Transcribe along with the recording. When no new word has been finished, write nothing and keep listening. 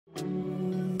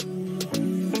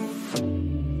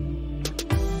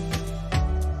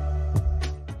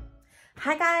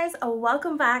guys,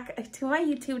 welcome back to my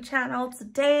YouTube channel.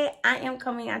 Today I am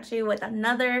coming at you with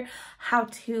another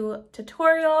how-to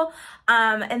tutorial.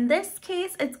 In this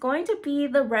case, it's going to be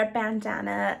the red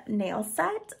bandana nail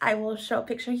set. I will show a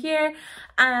picture here.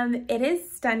 It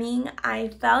is stunning. I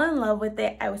fell in love with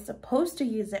it. I was supposed to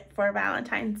use it for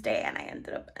Valentine's Day and I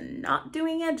ended up not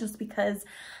doing it just because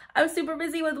I was super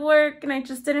busy with work and I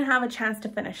just didn't have a chance to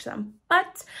finish them.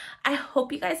 But I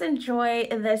hope you guys enjoy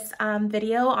this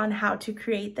video on how to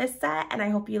create this set, and I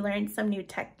hope you learned some new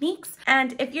techniques.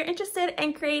 And if you're interested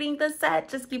in creating this set,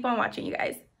 just keep on watching, you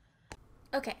guys.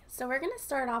 Okay, so we're gonna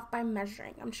start off by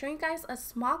measuring. I'm showing you guys a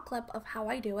small clip of how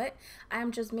I do it.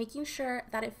 I'm just making sure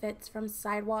that it fits from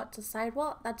sidewall to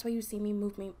sidewall. That's why you see me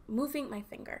moving my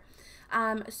finger.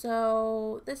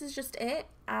 So this is just it.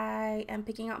 I am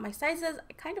picking out my sizes.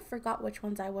 I kind of forgot which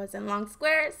ones I was in long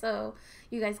square, so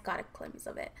you guys got a glimpse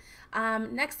of it.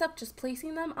 Next up, just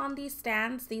placing them on these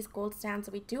stands, these gold stands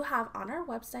that we do have on our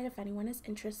website if anyone is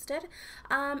interested,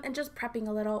 and just prepping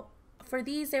a little. For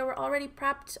these, they were already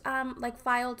prepped, like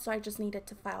filed, so I just needed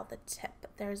to file the tip.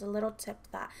 There's a little tip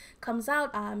that comes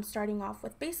out, starting off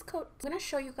with base coat. I'm going to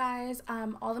show you guys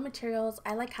all the materials.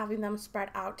 I like having them spread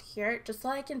out here just so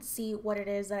I can see what it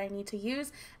is that I need to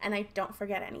use and I don't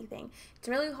forget anything. It's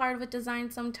really hard with design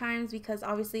sometimes because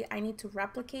obviously I need to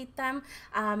replicate them,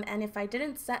 and if I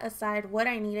didn't set aside what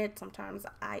I needed, sometimes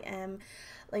I am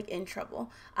like in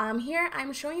trouble. Here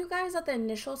I'm showing you guys that the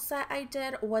initial set I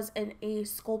did was in a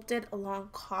sculpted long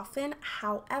coffin.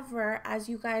 However, as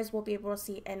you guys will be able to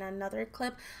see in another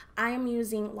clip, I am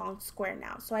using long square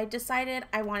now. So I decided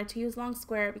I wanted to use long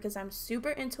square because I'm super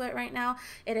into it right now.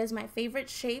 It is my favorite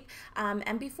shape.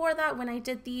 And before that, when I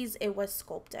did these, it was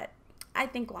sculpted. I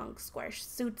think long square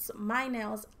suits my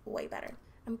nails way better.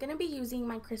 I'm going to be using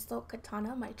my crystal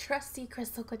katana, my trusty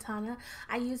crystal katana.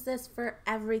 I use this for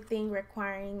everything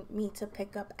requiring me to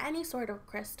pick up any sort of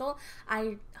crystal.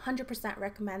 I 100%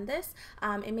 recommend this.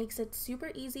 It makes it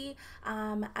super easy.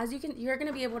 As you're going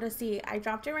to be able to see, I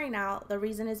dropped it right now. The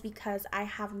reason is because I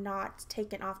have not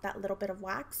taken off that little bit of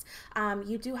wax.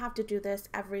 You do have to do this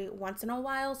every once in a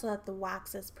while so that the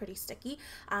wax is pretty sticky.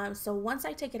 So once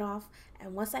I take it off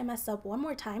and once I mess up one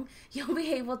more time, you'll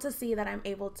be able to see that I'm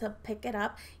able to pick it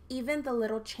up, even the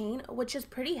little chain, which is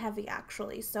pretty heavy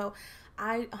actually. So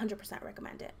I 100%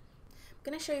 recommend it. I'm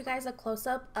going to show you guys a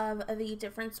close-up of the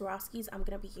different Swarovskis I'm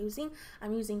going to be using.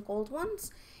 I'm using gold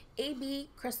ones, AB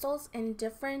crystals in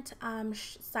different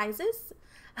sizes.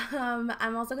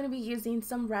 I'm also going to be using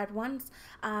some red ones,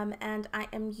 and I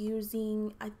am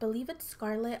using, I believe it's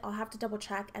scarlet, I'll have to double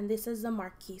check, and this is the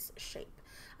Marquise shape.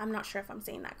 I'm not sure if I'm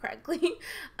saying that correctly.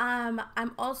 I'm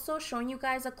also showing you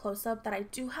guys a close-up that I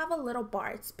do have a little bar.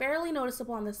 It's barely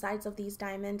noticeable on the sides of these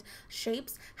diamond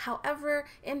shapes. However,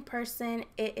 in person,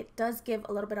 it does give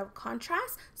a little bit of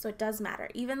contrast, so it does matter.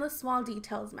 Even the small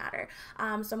details matter.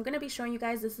 So I'm going to be showing you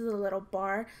guys, this is a little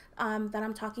bar that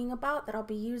I'm talking about that I'll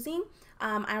be using.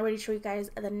 I already showed you guys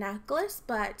the necklace,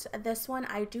 but this one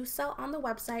I do sell on the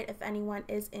website if anyone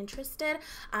is interested.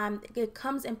 It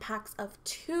comes in packs of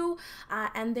 2,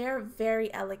 and they're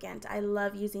very elegant. I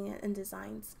love using it in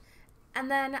designs. And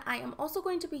then I am also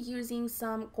going to be using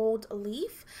some gold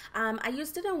leaf. I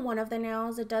used it in one of the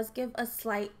nails. It does give a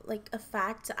slight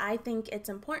effect. I think it's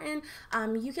important.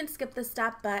 You can skip this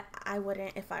step, but I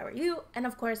wouldn't if I were you. And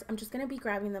of course, I'm just going to be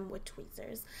grabbing them with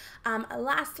tweezers.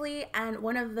 Lastly, and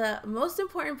one of the most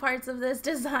important parts of this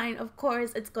design, of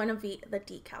course, it's going to be the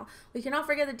decal. We cannot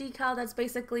forget the decal. That's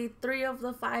basically 3 of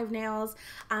the 5 nails,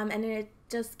 and it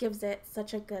just gives it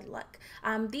such a good look.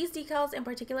 These decals in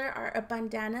particular are a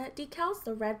bandana decals,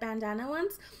 the red bandana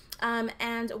ones,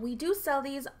 and we do sell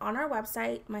these on our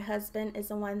website. My husband is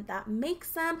the one that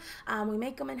makes them. We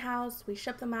make them in-house, we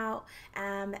ship them out,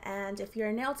 and if you're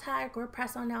a nail tech or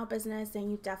press-on nail business, then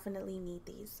you definitely need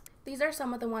these. These are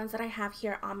some of the ones that I have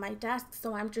here on my desk,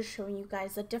 so I'm just showing you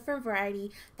guys a different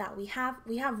variety that we have.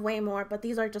 We have way more, but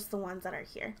these are just the ones that are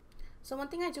here. So one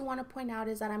thing I do want to point out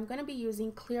is that I'm going to be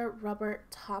using clear rubber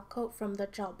top coat from the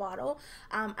gel bottle.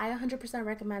 I 100%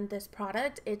 recommend this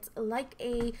product. It's like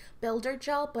a builder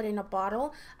gel but in a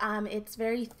bottle. It's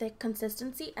very thick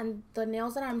consistency, and the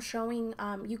nails that I'm showing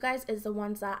you guys is the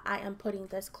ones that I am putting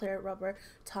this clear rubber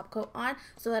top coat on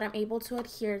so that I'm able to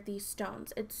adhere these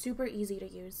stones. It's super easy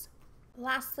to use.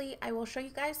 Lastly, I will show you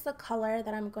guys the color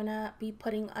that I'm gonna be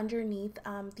putting underneath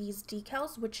these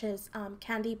decals, which is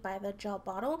Candy by the gel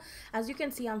bottle. As you can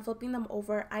see, I'm flipping them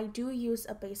over. I do use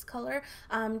a base color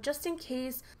just in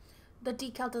case the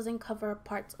decal doesn't cover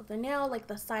parts of the nail like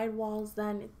the side walls,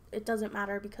 then it doesn't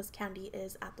matter because Candy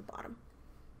is at the bottom.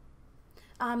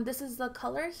 This is the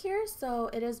color here, so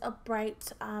it is a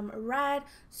bright red,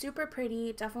 super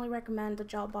pretty. Definitely recommend the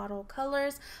gel bottle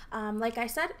colors. Like I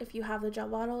said, if you have the gel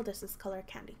bottle, this is color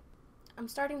candy. I'm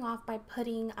starting off by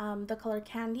putting the color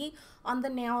candy on the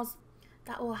nails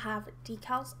that will have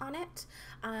decals on it.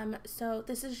 So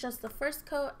this is just the first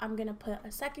coat. I'm gonna put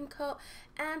a second coat,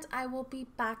 and I will be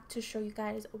back to show you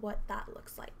guys what that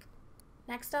looks like.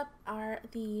 Next up are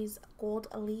these gold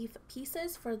leaf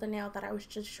pieces for the nail that I was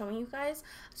just showing you guys.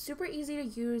 Super easy to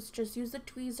use. Just use the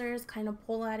tweezers, kind of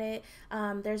pull at it.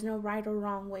 There's no right or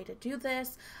wrong way to do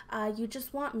this. You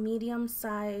just want medium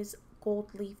size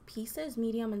gold leaf pieces,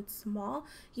 medium and small.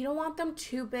 You don't want them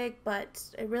too big, but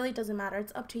it really doesn't matter.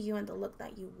 It's up to you and the look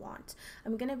that you want.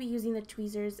 I'm going to be using the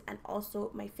tweezers and also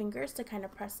my fingers to kind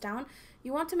of press down.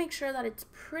 You want to make sure that it's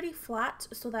pretty flat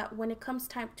so that when it comes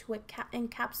time to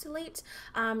encapsulate,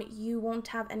 you won't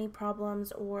have any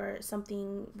problems or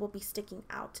something will be sticking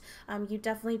out. You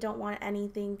definitely don't want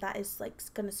anything that is like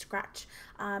going to scratch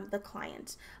the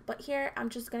client. But here, I'm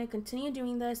just going to continue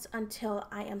doing this until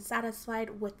I am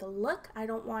satisfied with the look. I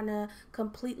don't want to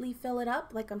completely fill it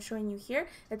up like I'm showing you here.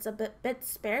 It's a bit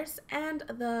sparse, and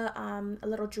the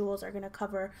little jewels are going to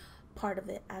cover part of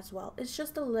it as well. It's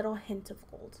just a little hint of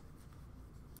gold.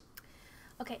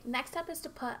 Okay, next up is to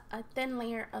put a thin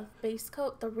layer of base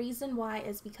coat. The reason why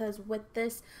is because with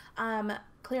this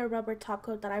clear rubber top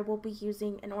coat that I will be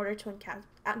using in order to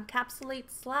encapsulate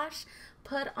 /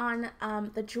 put on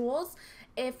the jewels,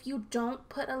 if you don't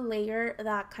put a layer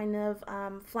that kind of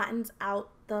flattens out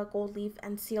the gold leaf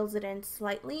and seals it in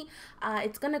slightly,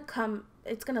 it's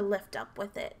gonna lift up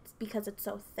with it because it's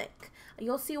so thick.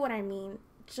 You'll see what I mean.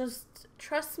 Just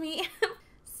trust me.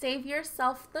 Save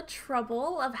yourself the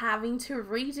trouble of having to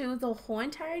redo the whole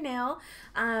entire nail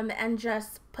and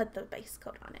just put the base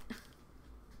coat on it.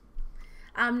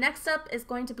 Next up is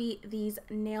going to be these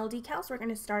nail decals. We're going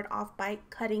to start off by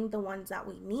cutting the ones that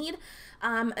we need.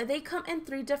 They come in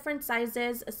 3 different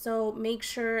sizes, so make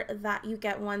sure that you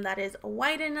get one that is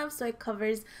wide enough so it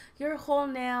covers your whole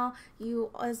nail.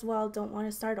 You as well don't want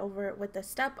to start over with this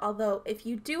step, although if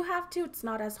you do have to, it's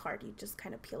not as hard. You just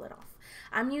kind of peel it off.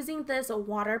 I'm using this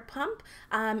water pump.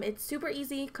 It's super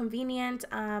easy, convenient.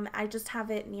 I just have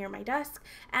it near my desk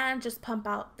and just pump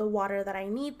out the water that I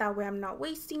need. That way I'm not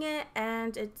wasting it,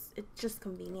 and it's just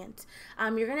convenient.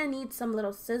 You're gonna need some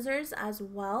little scissors as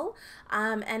well,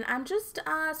 and I'm just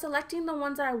selecting the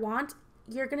ones that I want.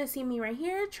 You're gonna see me right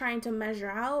here trying to measure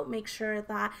out, make sure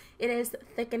that it is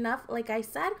thick enough like I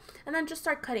said, and then just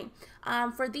start cutting.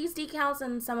 For these decals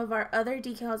and some of our other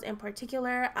decals in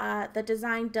particular, the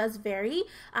design does vary,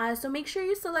 so make sure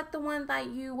you select the one that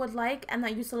you would like and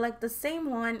that you select the same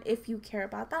one if you care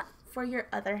about that for your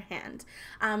other hand.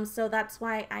 So that's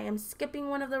why I am skipping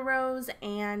one of the rows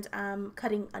and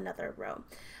cutting another row.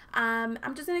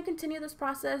 I'm just going to continue this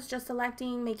process, just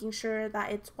selecting, making sure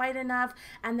that it's white enough,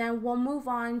 and then we'll move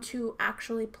on to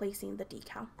actually placing the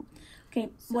decal.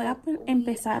 Ok, voy a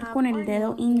empezar con el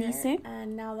dedo índice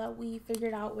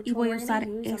y voy a usar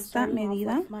esta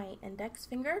medida.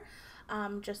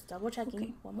 Just double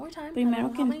checking one more time.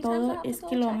 Primero que todo es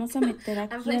que lo vamos a meter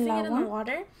aquí al agua,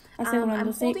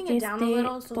 asegurándose que esté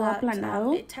todo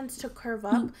aplanado,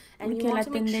 porque la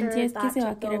tendencia es que se va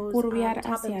a querer curvear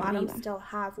hacia arriba.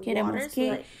 Queremos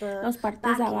que las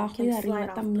partes de abajo y de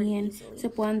arriba también se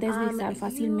puedan deslizar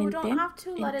fácilmente,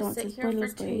 entonces pues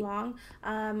los voy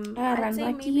agarrando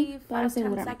aquí para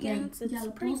asegurar que ya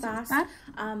lo puedo soltar.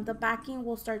 The backing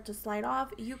will start to slide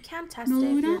off. You can test no it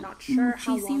if dura you're not sure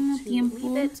how long to leave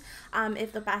it.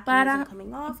 If the backing isn't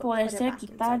coming off, poderse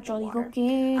quitar, yo digo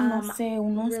que no sé,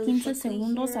 unos 15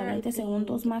 segundos a 20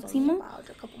 segundos máximo.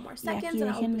 Y aquí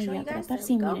déjenme ya tratar,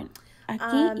 sí, miren.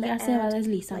 Aquí ya se va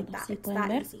deslizando, si pueden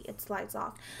ver.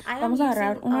 Vamos a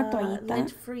agarrar una toallita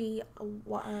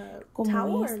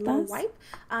como estas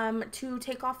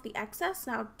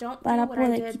para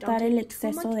poder quitar el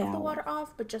exceso de agua.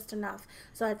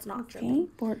 Okay,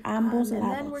 por ambos lados.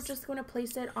 And then we're just going to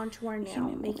place it onto our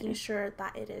nail, making sure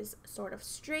that it is sort of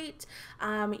straight.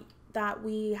 That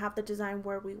we have the design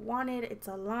where we want it, it's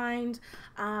aligned,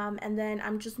 and then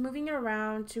I'm just moving it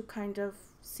around to kind of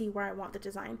see where I want the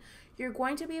design. You're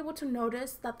going to be able to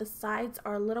notice that the sides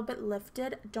are a little bit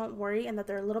lifted, don't worry, and that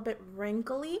they're a little bit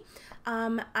wrinkly.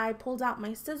 I pulled out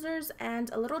my scissors,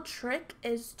 and a little trick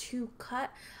is to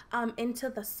cut into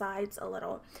the sides a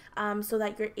little, so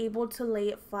that you're able to lay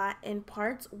it flat in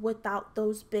parts without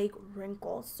those big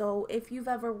wrinkles. So if you've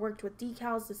ever worked with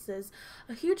decals, this is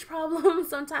a huge problem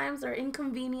sometimes, or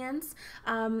inconvenience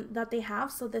that they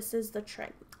have. So this is the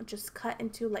trick. Just cut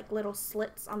into like little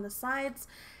slits on the sides,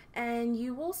 and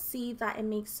you will see that it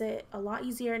makes it a lot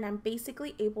easier, and I'm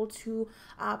basically able to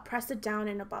press it down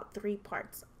in about 3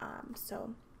 parts.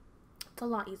 So it's a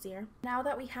lot easier. Now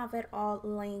that we have it all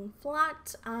laying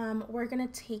flat, we're gonna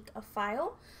take a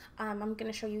file. I'm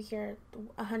going to show you here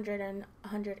 100 and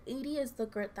 180 is the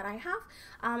grit that I have,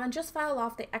 and just file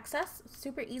off the excess.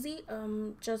 Super easy.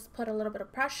 Just put a little bit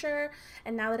of pressure,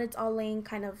 and now that it's all laying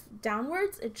kind of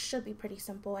downwards, it should be pretty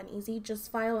simple and easy.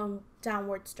 Just file in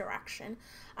downwards direction,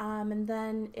 and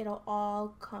then it'll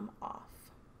all come off.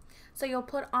 So you'll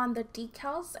put on the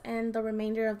decals and the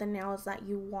remainder of the nails that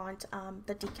you want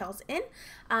the decals in,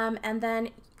 and then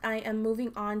I am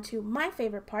moving on to my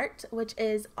favorite part, which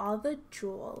is all the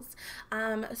jewels.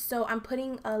 So I'm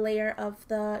putting a layer of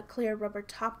the clear rubber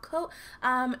top coat.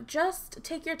 Just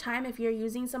take your time if you're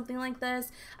using something like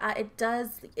this.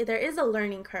 There is a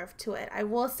learning curve to it. I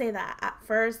will say that at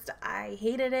first I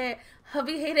hated it,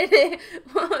 hubby hated it,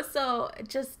 so it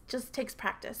just takes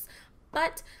practice.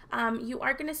 But you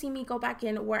are going to see me go back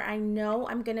in where I know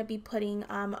I'm going to be putting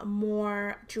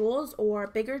more jewels or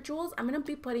bigger jewels. I'm going to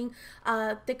be putting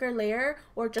a thicker layer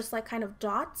or just like kind of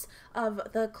dots of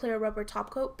the clear rubber top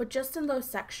coat, but just in those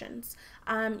sections.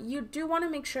 You do want to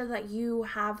make sure that you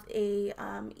have a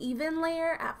even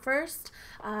layer at first,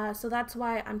 so that's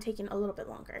why I'm taking a little bit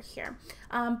longer here.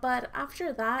 But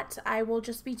after that, I will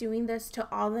just be doing this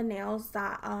to all the nails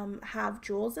that have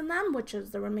jewels in them, which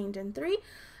is the remaining 3.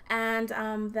 And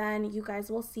then you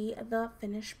guys will see the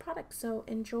finished product. So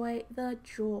enjoy the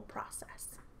jewel process.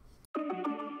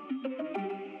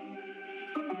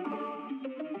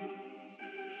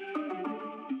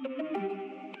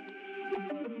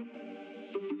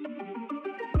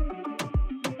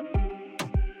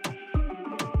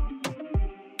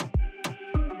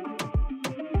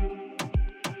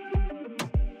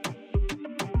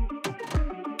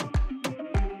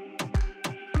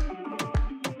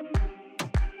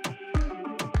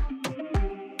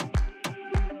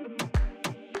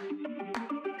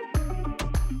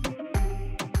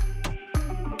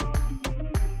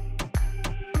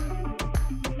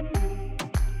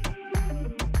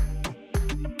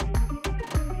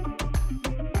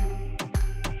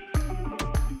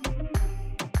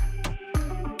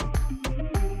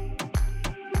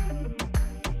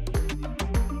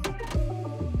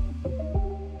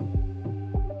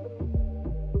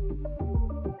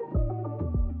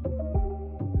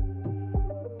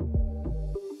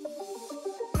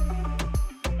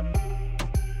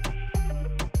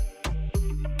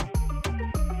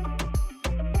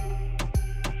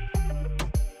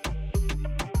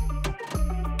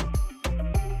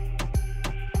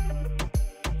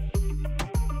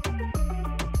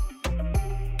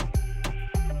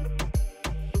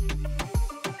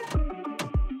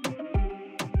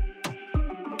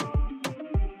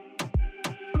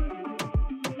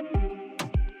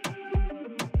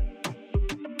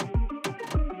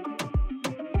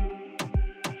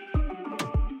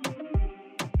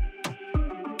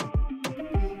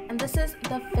 This is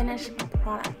the finished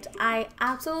product. I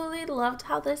absolutely loved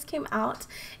how this came out.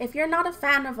 If you're not a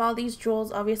fan of all these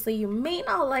jewels, obviously you may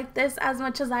not like this as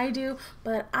much as I do,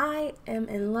 but I am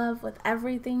in love with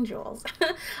everything jewels.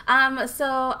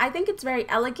 So I think it's very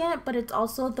elegant, but it's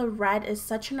also, the red is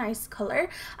such a nice color.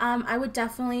 I would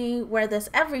definitely wear this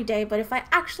every day, but if I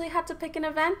actually had to pick an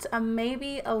event,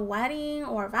 maybe a wedding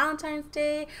or Valentine's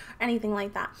Day or anything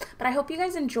like that. But I hope you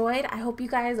guys enjoyed. I hope you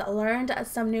guys learned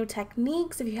some new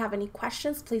techniques. If you have any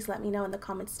questions, please let me know in the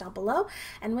comments down below.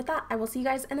 And with that, I will see you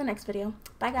guys in the next video.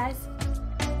 Bye guys.